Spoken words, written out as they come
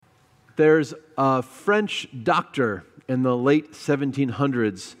There's a French doctor in the late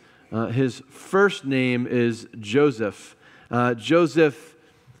 1700s. His first name is Joseph. Joseph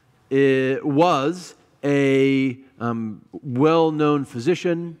was a well-known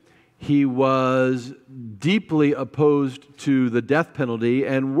physician. He was deeply opposed to the death penalty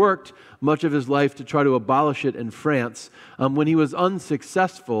and worked much of his life to try to abolish it in France. When he was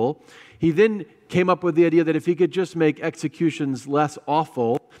unsuccessful, he then came up with the idea that if he could just make executions less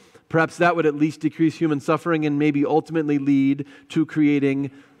awful, perhaps that would at least decrease human suffering and maybe ultimately lead to creating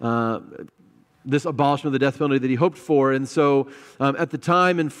this abolishment of the death penalty that he hoped for. And so at the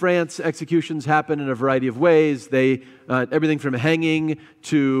time in France, executions happened in a variety of ways. Everything from hanging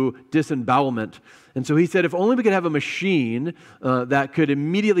to disembowelment. And so he said, if only we could have a machine that could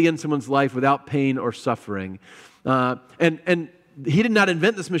immediately end someone's life without pain or suffering. And he did not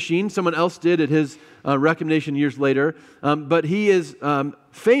invent this machine. Someone else did at his recommendation years later. But he is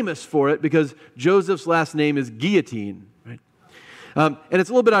famous for it because Joseph's last name is Guillotine. Right? And it's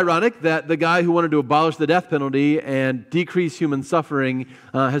a little bit ironic that the guy who wanted to abolish the death penalty and decrease human suffering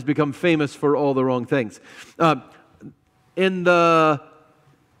has become famous for all the wrong things. In the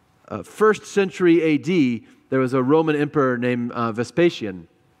 1st century AD, there was a Roman emperor named Vespasian.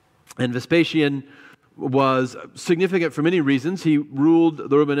 And Vespasian was significant for many reasons. He ruled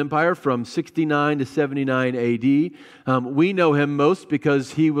the Roman Empire from 69 to 79 AD. We know him most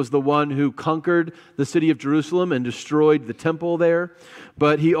because he was the one who conquered the city of Jerusalem and destroyed the temple there.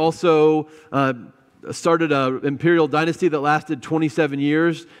 But he also started an imperial dynasty that lasted 27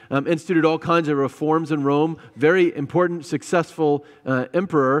 years, instituted all kinds of reforms in Rome, very important, successful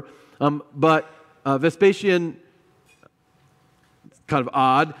emperor. But Vespasian, kind of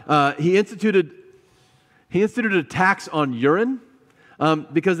odd, he instituted a tax on urine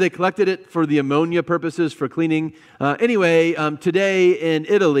because they collected it for the ammonia purposes for cleaning. Today in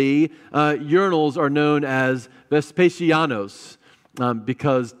Italy, urinals are known as Vespasianos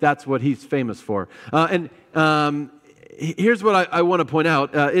because that's what he's famous for. Here's what I want to point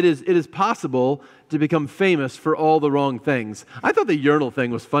out. It is possible to become famous for all the wrong things. I thought the urinal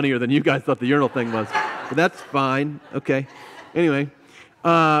thing was funnier than you guys thought the urinal thing was, but that's fine. Okay. Anyway.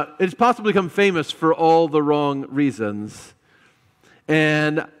 It's possible to become famous for all the wrong reasons.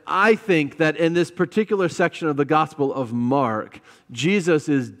 And I think that in this particular section of the Gospel of Mark, Jesus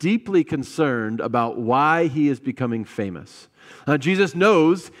is deeply concerned about why he is becoming famous. Jesus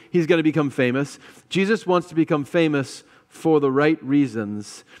knows he's going to become famous. Jesus wants to become famous for the right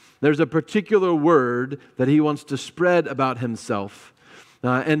reasons. There's a particular word that he wants to spread about himself.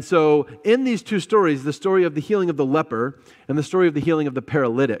 And so in these two stories, the story of the healing of the leper and the story of the healing of the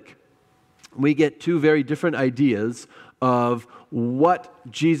paralytic, we get two very different ideas of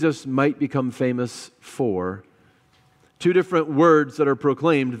what Jesus might become famous for. Two different words that are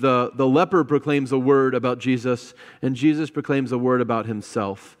proclaimed. The leper proclaims a word about Jesus, and Jesus proclaims a word about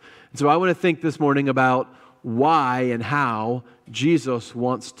himself. And so I want to think this morning about why and how Jesus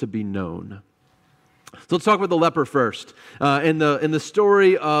wants to be known. So let's talk about the leper first. In the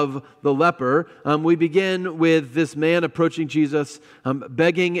story of the leper, we begin with this man approaching Jesus,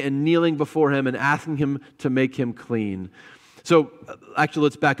 begging and kneeling before him and asking him to make him clean. So actually,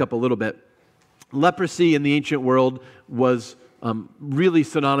 let's back up a little bit. Leprosy in the ancient world was really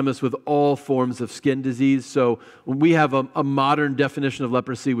synonymous with all forms of skin disease. So we have a modern definition of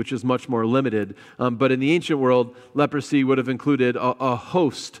leprosy, which is much more limited. But in the ancient world, leprosy would have included a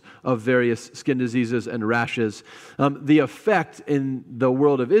host of various skin diseases and rashes. The effect in the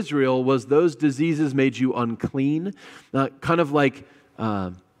world of Israel was those diseases made you unclean, kind of like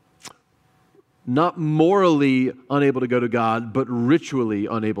not morally unable to go to God, but ritually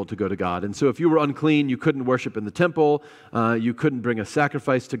unable to go to God. And so if you were unclean, you couldn't worship in the temple, you couldn't bring a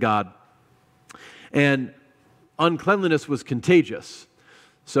sacrifice to God. And uncleanliness was contagious.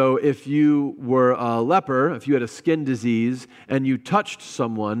 So if you were a leper, if you had a skin disease, and you touched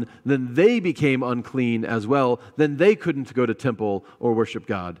someone, then they became unclean as well. Then they couldn't go to temple or worship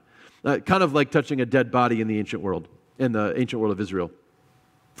God. Kind of like touching a dead body in the ancient world of Israel.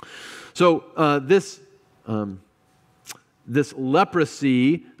 So this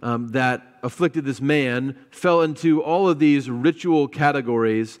leprosy that afflicted this man fell into all of these ritual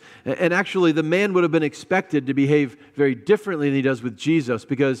categories. And actually, the man would have been expected to behave very differently than he does with Jesus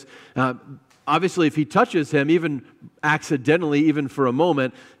because obviously, if he touches him, even accidentally, even for a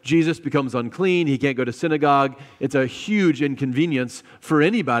moment, Jesus becomes unclean. He can't go to synagogue. It's a huge inconvenience for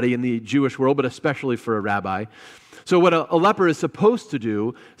anybody in the Jewish world, but especially for a rabbi. So what a leper is supposed to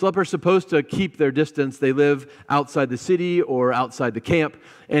do, is a leper is supposed to keep their distance. They live outside the city or outside the camp.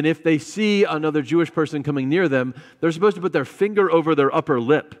 And if they see another Jewish person coming near them, they're supposed to put their finger over their upper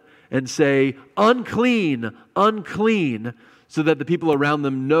lip and say, "Unclean, unclean," so that the people around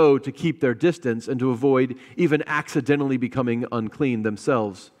them know to keep their distance and to avoid even accidentally becoming unclean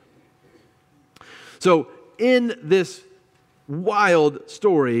themselves. So in this wild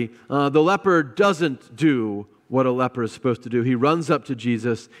story, the leper doesn't do what a leper is supposed to do. He runs up to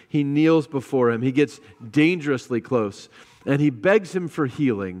Jesus, he kneels before him, he gets dangerously close, and he begs him for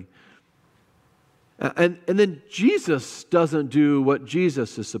healing. And then Jesus doesn't do what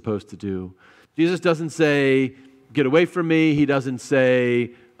Jesus is supposed to do. Jesus doesn't say, "Get away from me." He doesn't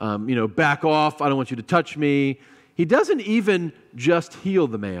say, "Back off, I don't want you to touch me." He doesn't even just heal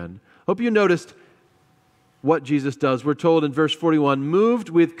the man. Hope you noticed what Jesus does. We're told in verse 41, moved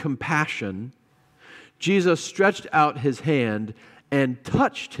with compassion, Jesus stretched out his hand and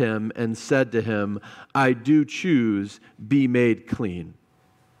touched him and said to him, "I do choose, be made clean."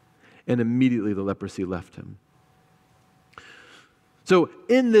 And immediately the leprosy left him. So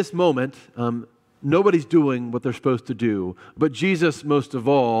in this moment, nobody's doing what they're supposed to do, but Jesus, most of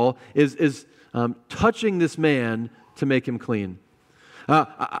all, is touching this man to make him clean.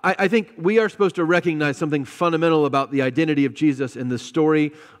 I think we are supposed to recognize something fundamental about the identity of Jesus in this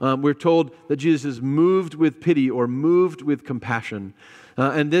story. We're told that Jesus is moved with pity or moved with compassion.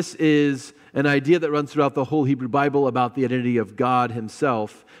 And this is an idea that runs throughout the whole Hebrew Bible about the identity of God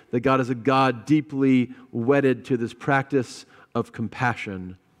himself, that God is a God deeply wedded to this practice of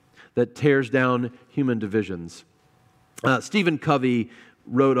compassion that tears down human divisions. Stephen Covey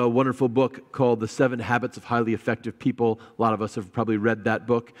wrote a wonderful book called The 7 Habits of Highly Effective People. A lot of us have probably read that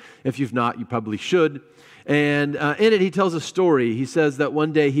book. If you've not, you probably should. And in it, he tells a story. He says that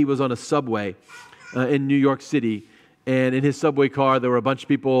one day he was on a subway in New York City, and in his subway car, there were a bunch of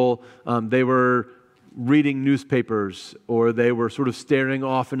people. They were reading newspapers, or they were sort of staring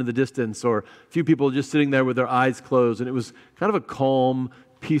off into the distance, or a few people just sitting there with their eyes closed, and it was kind of a calm,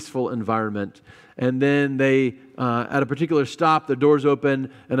 peaceful environment. And then they, at a particular stop, the doors open,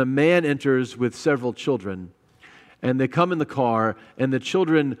 and a man enters with several children. And they come in the car, and the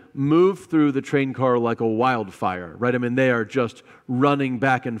children move through the train car like a wildfire, right? I mean, they are just running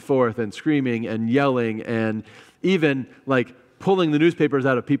back and forth and screaming and yelling and even like pulling the newspapers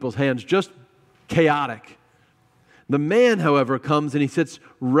out of people's hands, just chaotic. The man, however, comes and he sits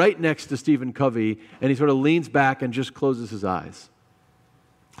right next to Stephen Covey, and he sort of leans back and just closes his eyes.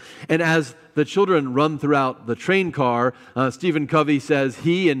 And as the children run throughout the train car, Stephen Covey says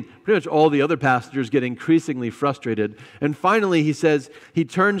he and pretty much all the other passengers get increasingly frustrated. And finally, he says he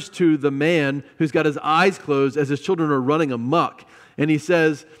turns to the man who's got his eyes closed as his children are running amok. And he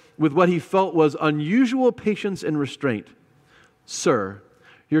says, with what he felt was unusual patience and restraint, "Sir,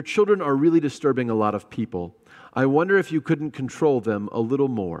 your children are really disturbing a lot of people. I wonder if you couldn't control them a little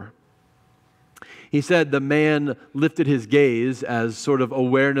more." He said the man lifted his gaze as sort of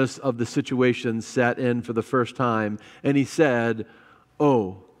awareness of the situation set in for the first time, and he said,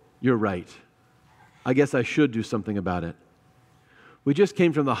 "Oh, you're right. I guess I should do something about it. We just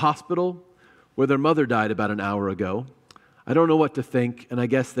came from the hospital where their mother died about an hour ago. I don't know what to think, and I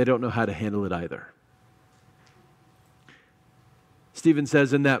guess they don't know how to handle it either." Stephen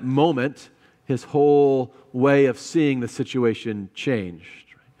says in that moment, his whole way of seeing the situation changed.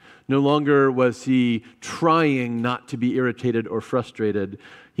 No longer was he trying not to be irritated or frustrated.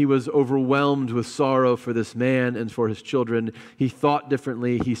 He was overwhelmed with sorrow for this man and for his children. He thought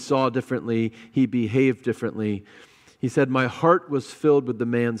differently, he saw differently, he behaved differently. He said, "My heart was filled with the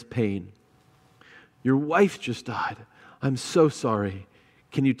man's pain. Your wife just died. I'm so sorry.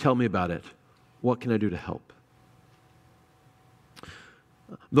 Can you tell me about it? What can I do to help?"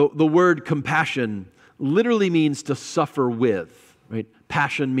 The word compassion literally means to suffer with, right?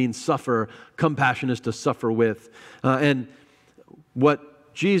 Passion means suffer. Compassion is to suffer with. And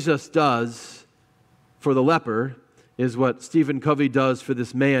what Jesus does for the leper is what Stephen Covey does for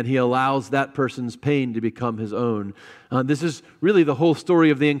this man. He allows that person's pain to become his own. This is really the whole story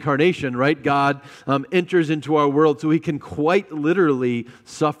of the incarnation, right? God enters into our world so he can quite literally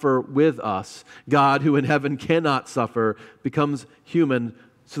suffer with us. God, who in heaven cannot suffer, becomes human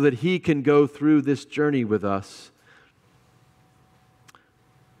so that he can go through this journey with us.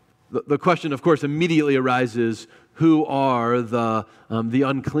 The question, of course, immediately arises, who are the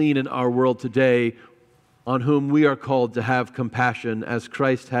unclean in our world today on whom we are called to have compassion as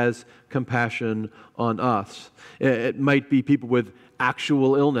Christ has compassion on us? It might be people with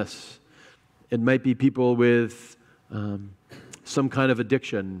actual illness. It might be people with some kind of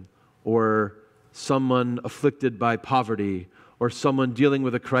addiction, or someone afflicted by poverty, or someone dealing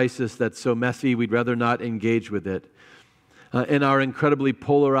with a crisis that's so messy we'd rather not engage with it. In our incredibly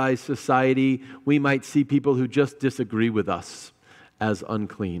polarized society, we might see people who just disagree with us as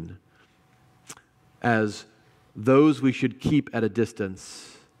unclean. as those we should keep at a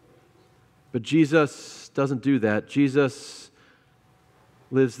distance. But Jesus doesn't do that. Jesus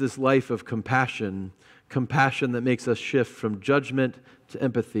lives this life of compassion, compassion that makes us shift from judgment to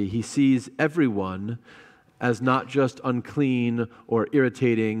empathy. He sees everyone as not just unclean or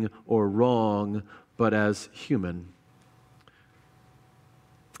irritating or wrong, but as human.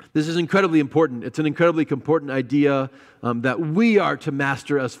 This is incredibly important. It's an incredibly important idea that we are to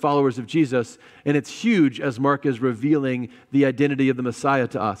master as followers of Jesus, and it's huge as Mark is revealing the identity of the Messiah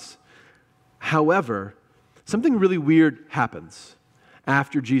to us. However, something really weird happens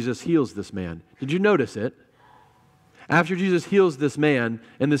after Jesus heals this man. Did you notice it? After Jesus heals this man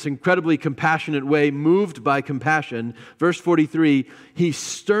in this incredibly compassionate way, moved by compassion, verse 43, he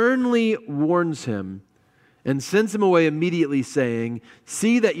sternly warns him and sends him away immediately, saying,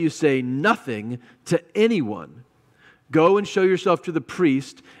 "See that you say nothing to anyone. Go and show yourself to the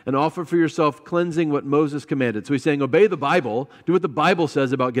priest and offer for yourself cleansing what Moses commanded." So he's saying, obey the Bible, do what the Bible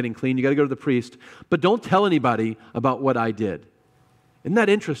says about getting clean. You got to go to the priest, but don't tell anybody about what I did. Isn't that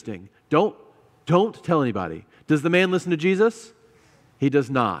interesting? Don't tell anybody. Does the man listen to Jesus? He does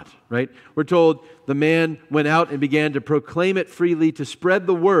not, right? We're told the man went out and began to proclaim it freely, to spread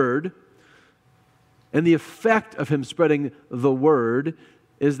the word. And the effect of him spreading the word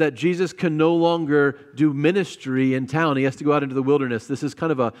is that Jesus can no longer do ministry in town. He has to go out into the wilderness. This is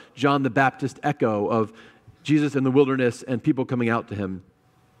kind of a John the Baptist echo of Jesus in the wilderness and people coming out to him.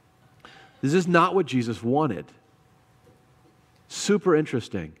 This is not what Jesus wanted. Super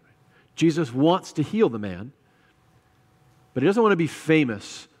interesting. Jesus wants to heal the man, but he doesn't want to be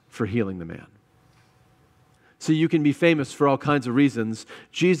famous for healing the man. So you can be famous for all kinds of reasons.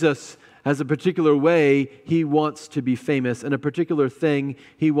 Jesus has a particular way he wants to be famous and a particular thing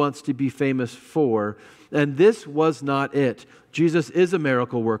he wants to be famous for. And this was not it. Jesus is a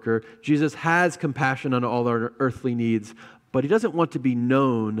miracle worker. Jesus has compassion on all our earthly needs, but he doesn't want to be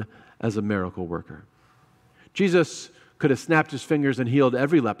known as a miracle worker. Jesus could have snapped his fingers and healed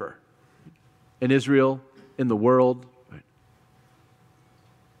every leper in Israel, in the world.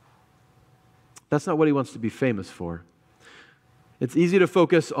 That's not what he wants to be famous for. It's easy to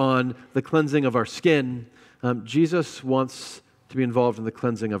focus on the cleansing of our skin. Jesus wants to be involved in the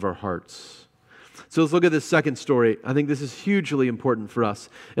cleansing of our hearts. So let's look at this second story. I think this is hugely important for us.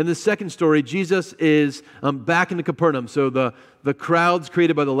 In this second story, Jesus is back in Capernaum. So the crowds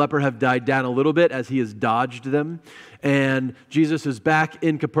created by the leper have died down a little bit as he has dodged them. And Jesus is back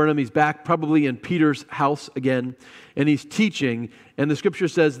in Capernaum. He's back probably in Peter's house again. And he's teaching. And the scripture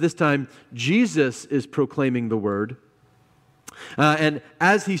says this time, Jesus is proclaiming the word. And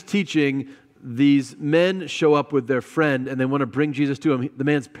as he's teaching, these men show up with their friend and they want to bring Jesus to him. The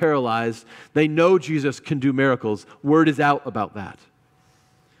man's paralyzed. They know Jesus can do miracles. Word is out about that.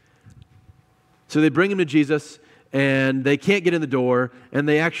 So they bring him to Jesus and they can't get in the door and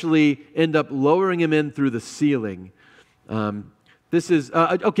they actually end up lowering him in through the ceiling. This is,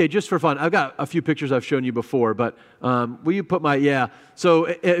 okay, just for fun, I've got a few pictures I've shown you before, but will you put so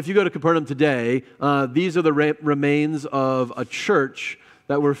if you go to Capernaum today, these are the remains of a church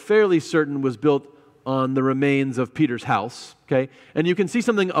that we're fairly certain was built on the remains of Peter's house, okay? And you can see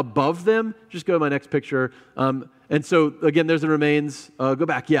something above them. Just go to my next picture. And so, again, there's the remains. Go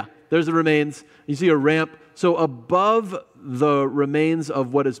back, there's the remains. You see a ramp. So above the remains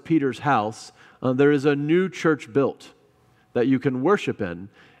of what is Peter's house, there is a new church built that you can worship in.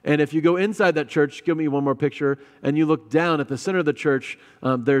 And if you go inside that church, give me one more picture, and you look down at the center of the church,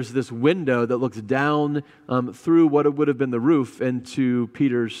 there's this window that looks down through what would have been the roof into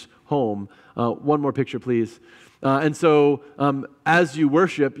Peter's home. One more picture, please. And so as you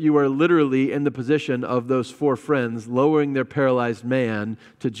worship, you are literally in the position of those four friends lowering their paralyzed man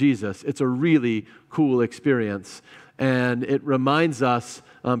to Jesus. It's a really cool experience. And it reminds us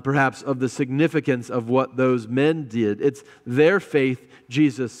perhaps of the significance of what those men did. It's their faith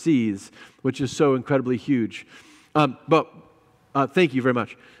Jesus sees, which is so incredibly huge. But thank you very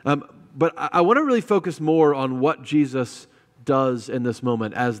much. But I want to really focus more on what Jesus does in this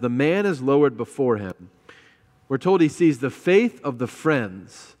moment. As the man is lowered before him, we're told he sees the faith of the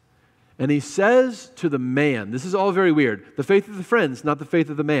friends. And he says to the man, this is all very weird, the faith of the friends, not the faith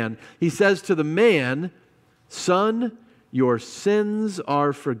of the man. He says to the man, "Son, your sins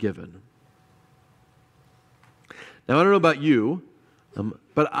are forgiven." Now, I don't know about you,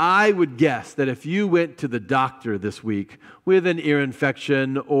 but I would guess that if you went to the doctor this week with an ear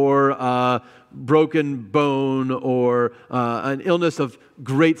infection or a broken bone or an illness of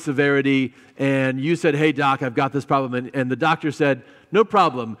great severity, and you said, "Hey, doc, I've got this problem," and the doctor said, "No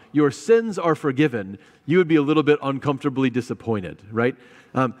problem, your sins are forgiven," you would be a little bit uncomfortably disappointed, right?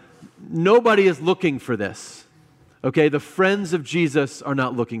 nobody is looking for this. Okay, the friends of Jesus are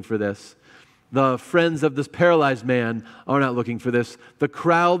not looking for this. The friends of this paralyzed man are not looking for this. The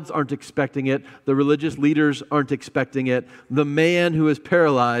crowds aren't expecting it. The religious leaders aren't expecting it. The man who is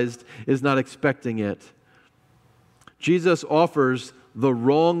paralyzed is not expecting it. Jesus offers the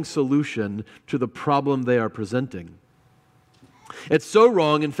wrong solution to the problem they are presenting. It's so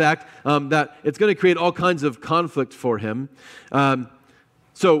wrong, in fact, that it's going to create all kinds of conflict for him.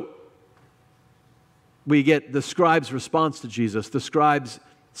 So we get the scribes' response to Jesus. The scribes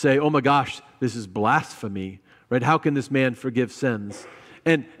say, oh my gosh, this is blasphemy, right? How can this man forgive sins?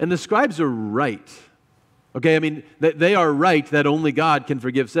 And the scribes are right. Okay, I mean, they are right that only God can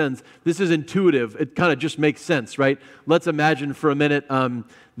forgive sins. This is intuitive. It kind of just makes sense, right? Let's imagine for a minute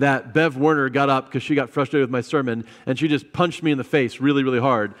that Bev Werner got up because she got frustrated with my sermon, and she just punched me in the face really, really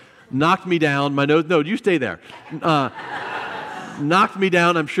hard, knocked me down. My nose, no, you stay there. Knocked me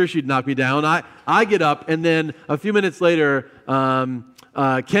down. I'm sure she'd knock me down. I get up, and then a few minutes later,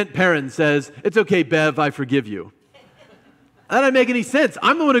 Kent Perrin says, it's okay, Bev, I forgive you. That doesn't make any sense.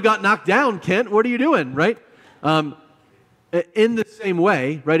 I'm the one who got knocked down, Kent. What are you doing, right? In the same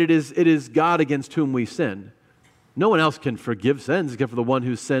way, right, it is God against whom we sin. No one else can forgive sins except for the one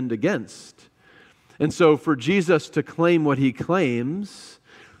who's sinned against. And so for Jesus to claim what he claims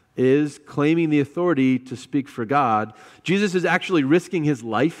is claiming the authority to speak for God. Jesus is actually risking his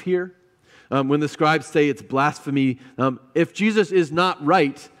life here. When the scribes say it's blasphemy, if Jesus is not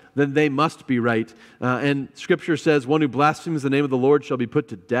right, then they must be right. And Scripture says, one who blasphemes the name of the Lord shall be put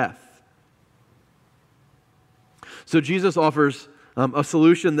to death. So Jesus offers a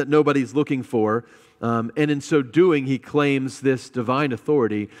solution that nobody's looking for, and in so doing, he claims this divine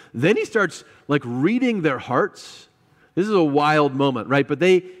authority. Then he starts reading their hearts. This is a wild moment, right? But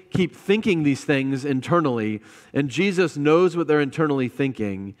they keep thinking these things internally, and Jesus knows what they're internally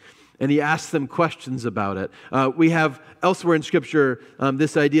thinking, and he asks them questions about it. We have elsewhere in Scripture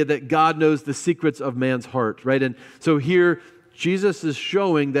this idea that God knows the secrets of man's heart, right? And so here, Jesus is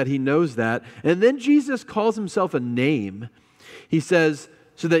showing that he knows that. And then Jesus calls himself a name. He says,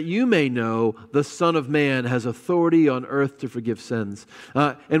 so that you may know the Son of Man has authority on earth to forgive sins.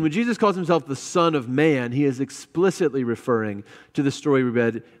 And when Jesus calls himself the Son of Man, he is explicitly referring to the story we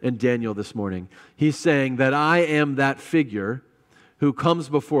read in Daniel this morning. He's saying that I am that figure who comes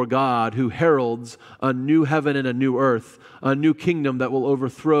before God, who heralds a new heaven and a new earth, a new kingdom that will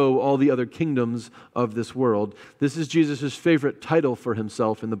overthrow all the other kingdoms of this world. This is Jesus' favorite title for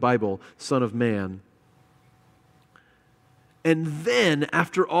himself in the Bible, Son of Man. And then,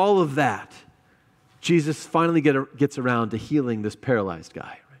 after all of that, Jesus finally gets around to healing this paralyzed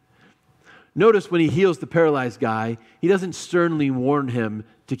guy. Notice when he heals the paralyzed guy, he doesn't sternly warn him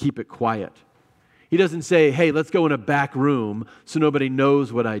to keep it quiet. He doesn't say, hey, let's go in a back room so nobody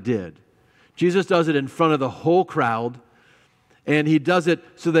knows what I did. Jesus does it in front of the whole crowd, and he does it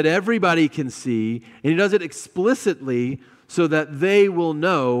so that everybody can see, and he does it explicitly so that they will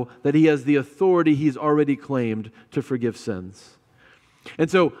know that he has the authority he's already claimed to forgive sins. And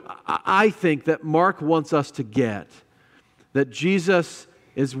so I think that Mark wants us to get that Jesus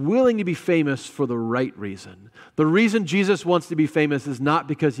is willing to be famous for the right reason. The reason Jesus wants to be famous is not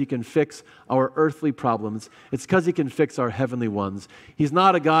because he can fix our earthly problems. It's because he can fix our heavenly ones. He's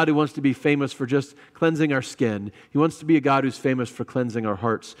not a God who wants to be famous for just cleansing our skin. He wants to be a God who's famous for cleansing our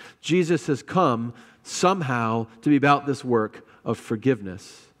hearts. Jesus has come somehow to be about this work of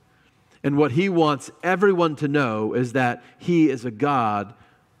forgiveness. And what he wants everyone to know is that he is a God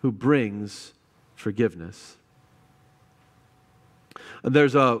who brings forgiveness.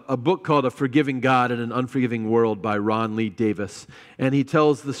 There's a book called A Forgiving God in an Unforgiving World by Ron Lee Davis. And he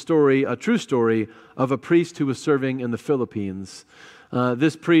tells the story, a true story, of a priest who was serving in the Philippines.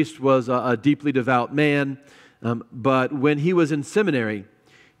 This priest was a deeply devout man, but when he was in seminary,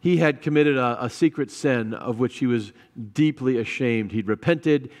 he had committed a secret sin of which he was deeply ashamed. He'd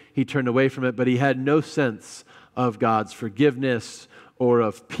repented, he turned away from it, but he had no sense of God's forgiveness or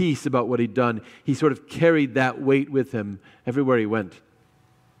of peace about what he'd done. He sort of carried that weight with him everywhere he went.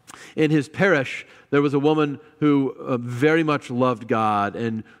 In his parish, there was a woman who very much loved God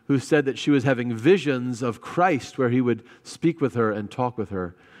and who said that she was having visions of Christ where he would speak with her and talk with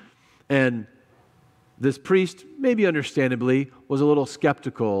her. And this priest, maybe understandably, was a little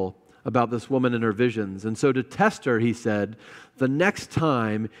skeptical about this woman and her visions. And so to test her, he said, the next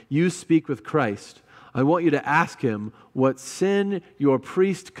time you speak with Christ, I want you to ask him what sin your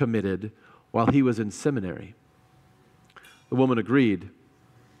priest committed while he was in seminary. The woman agreed.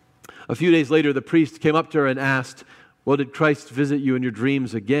 A few days later, the priest came up to her and asked, well, did Christ visit you in your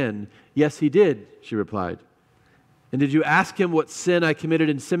dreams again? Yes, he did, she replied. And did you ask him what sin I committed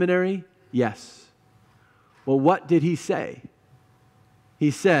in seminary? Yes. Well, what did he say?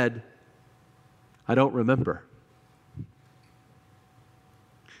 He said, I don't remember.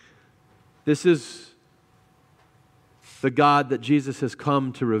 This is the God that Jesus has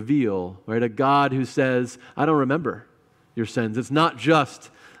come to reveal, right? A God who says, I don't remember your sins. It's not just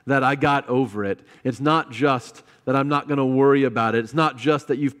that I got over it. It's not just that I'm not going to worry about it. It's not just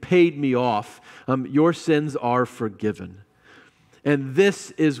that you've paid me off. Your sins are forgiven. And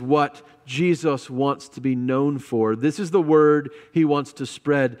this is what Jesus wants to be known for. This is the word he wants to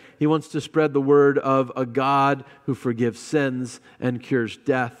spread. He wants to spread the word of a God who forgives sins and cures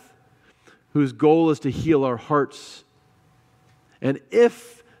death, whose goal is to heal our hearts. And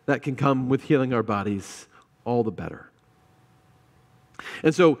if that can come with healing our bodies, all the better.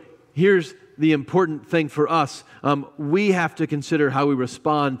 And so here's the important thing for us. We have to consider how we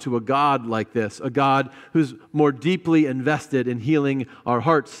respond to a God like this, a God who's more deeply invested in healing our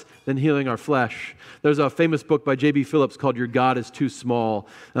hearts than healing our flesh. There's a famous book by J.B. Phillips called Your God is Too Small.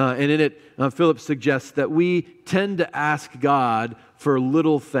 And in it, Phillips suggests that we tend to ask God for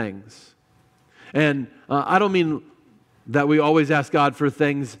little things. And I don't mean that we always ask God for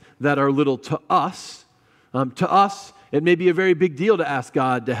things that are little to us. To us, it may be a very big deal to ask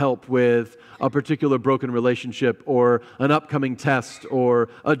God to help with a particular broken relationship or an upcoming test or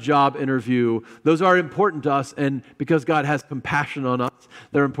a job interview. Those are important to us, and because God has compassion on us,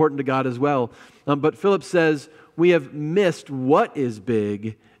 they're important to God as well. But Phillips says we have missed what is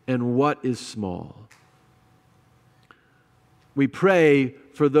big and what is small. We pray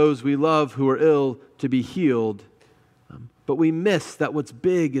for those we love who are ill to be healed, but we miss that what's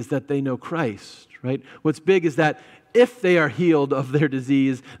big is that they know Christ, right? What's big is that if they are healed of their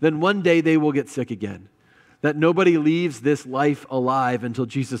disease, then one day they will get sick again. That nobody leaves this life alive until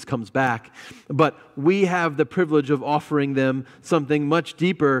Jesus comes back. But we have the privilege of offering them something much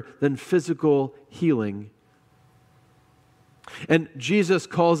deeper than physical healing. And Jesus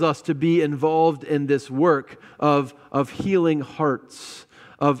calls us to be involved in this work of healing hearts,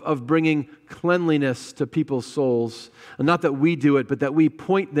 of bringing cleanliness to people's souls. And not that we do it, but that we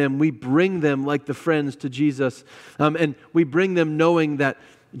point them, we bring them like the friends to Jesus. And we bring them knowing that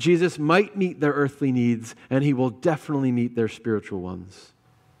Jesus might meet their earthly needs, and he will definitely meet their spiritual ones.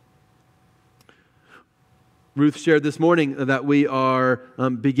 Ruth shared this morning that we are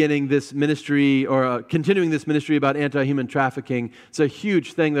beginning this ministry or continuing this ministry about anti-human trafficking. It's a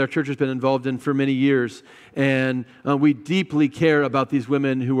huge thing that our church has been involved in for many years. And we deeply care about these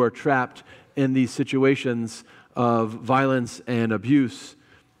women who are trapped in these situations of violence and abuse.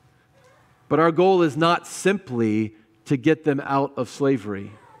 But our goal is not simply to get them out of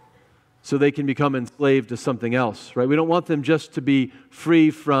slavery so they can become enslaved to something else, right? We don't want them just to be free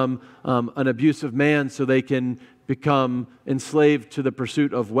from an abusive man so they can become enslaved to the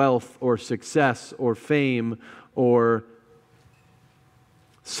pursuit of wealth or success or fame or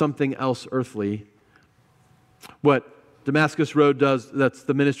something else earthly. What Damascus Road does, that's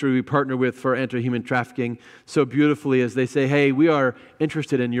the ministry we partner with for anti-human trafficking, so beautifully is they say, hey, we are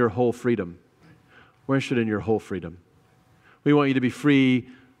interested in your whole freedom. We're interested in your whole freedom. We want you to be free.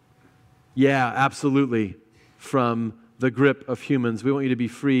 Yeah, absolutely, from the grip of humans. We want you to be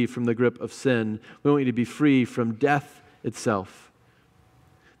free from the grip of sin. We want you to be free from death itself.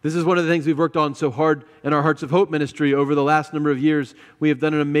 This is one of the things we've worked on so hard in our Hearts of Hope ministry over the last number of years. We have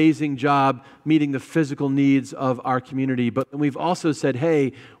done an amazing job meeting the physical needs of our community, but we've also said,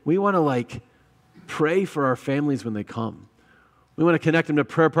 hey, we want to pray for our families when they come. We want to connect them to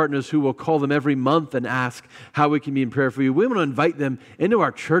prayer partners who will call them every month and ask how we can be in prayer for you. We want to invite them into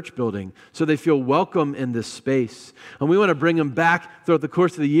our church building so they feel welcome in this space. And we want to bring them back throughout the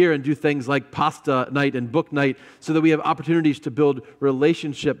course of the year and do things like pasta night and book night so that we have opportunities to build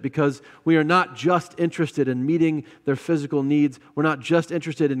relationship, because we are not just interested in meeting their physical needs. We're not just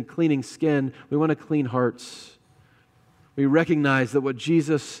interested in cleaning skin. We want to clean hearts. We recognize that what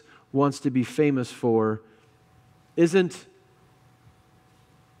Jesus wants to be famous for isn't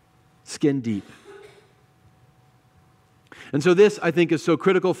skin deep. And so this, I think, is so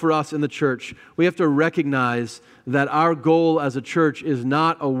critical for us in the church. We have to recognize that our goal as a church is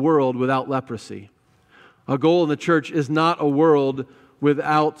not a world without leprosy. Our goal in the church is not a world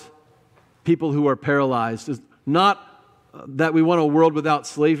without people who are paralyzed. It's not that we want a world without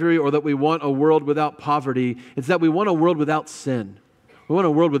slavery or that we want a world without poverty. It's that we want a world without sin. We want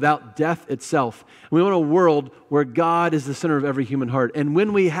a world without death itself. We want a world where God is the center of every human heart. And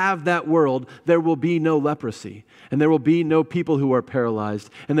when we have that world, there will be no leprosy, and there will be no people who are paralyzed,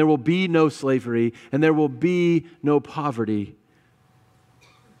 and there will be no slavery, and there will be no poverty.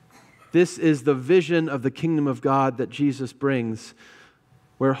 This is the vision of the kingdom of God that Jesus brings,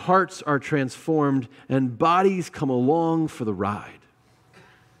 where hearts are transformed and bodies come along for the ride.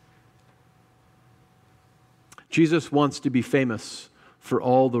 Jesus wants to be famous for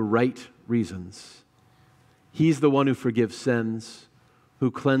all the right reasons. He's the one who forgives sins,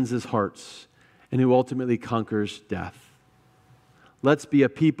 who cleanses hearts, and who ultimately conquers death. Let's be a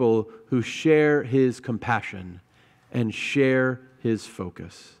people who share his compassion and share his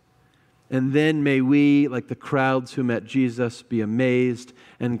focus. And then may we, like the crowds who met Jesus, be amazed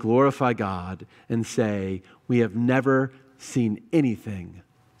and glorify God and say, we have never seen anything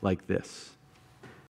like this.